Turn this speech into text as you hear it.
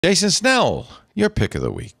Jason Snell, your pick of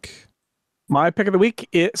the week. My pick of the week.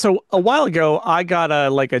 So a while ago, I got a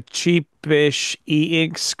cheapish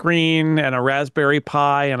e-ink screen and a Raspberry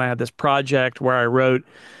Pi, and I had this project where I wrote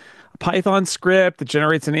a Python script that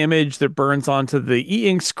generates an image that burns onto the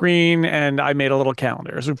e-ink screen, and I made a little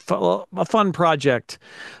calendar. It was a fun project,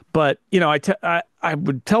 but I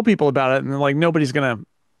would tell people about it, and they're like, nobody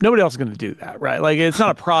else is gonna do that, right? Like, it's not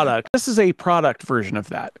a product. This is a product version of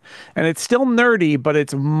that, and it's still nerdy, but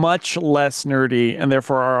it's much less nerdy, and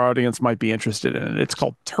therefore our audience might be interested in it. It's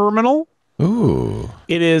called Terminal. Ooh.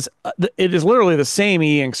 It is literally the same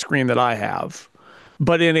e-ink screen that I have,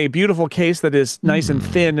 but in a beautiful case that is nice and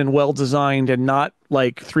thin and well designed and not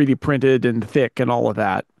like 3D printed and thick and all of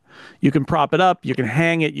that. You can prop it up, you can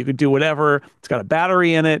hang it, you can do whatever. It's got a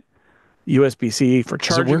battery in it, USB-C for Does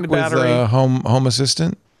it charging work the with battery. Home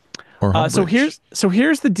Assistant or So HomeBridge?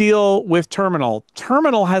 here's the deal with Terminal.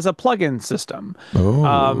 Terminal has a plugin system,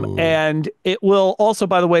 Oh. and it will also,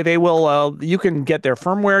 by the way, they will. You can get their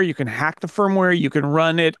firmware. You can hack the firmware. You can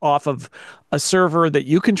run it off of a server that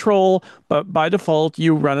you control, but by default,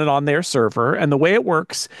 you run it on their server. And the way it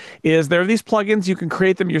works is there are these plugins. You can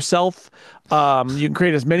create them yourself. You can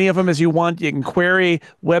create as many of them as you want. You can query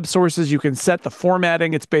web sources. You can set the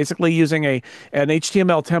formatting. It's basically using an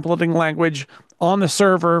HTML templating language on the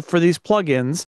server for these plugins.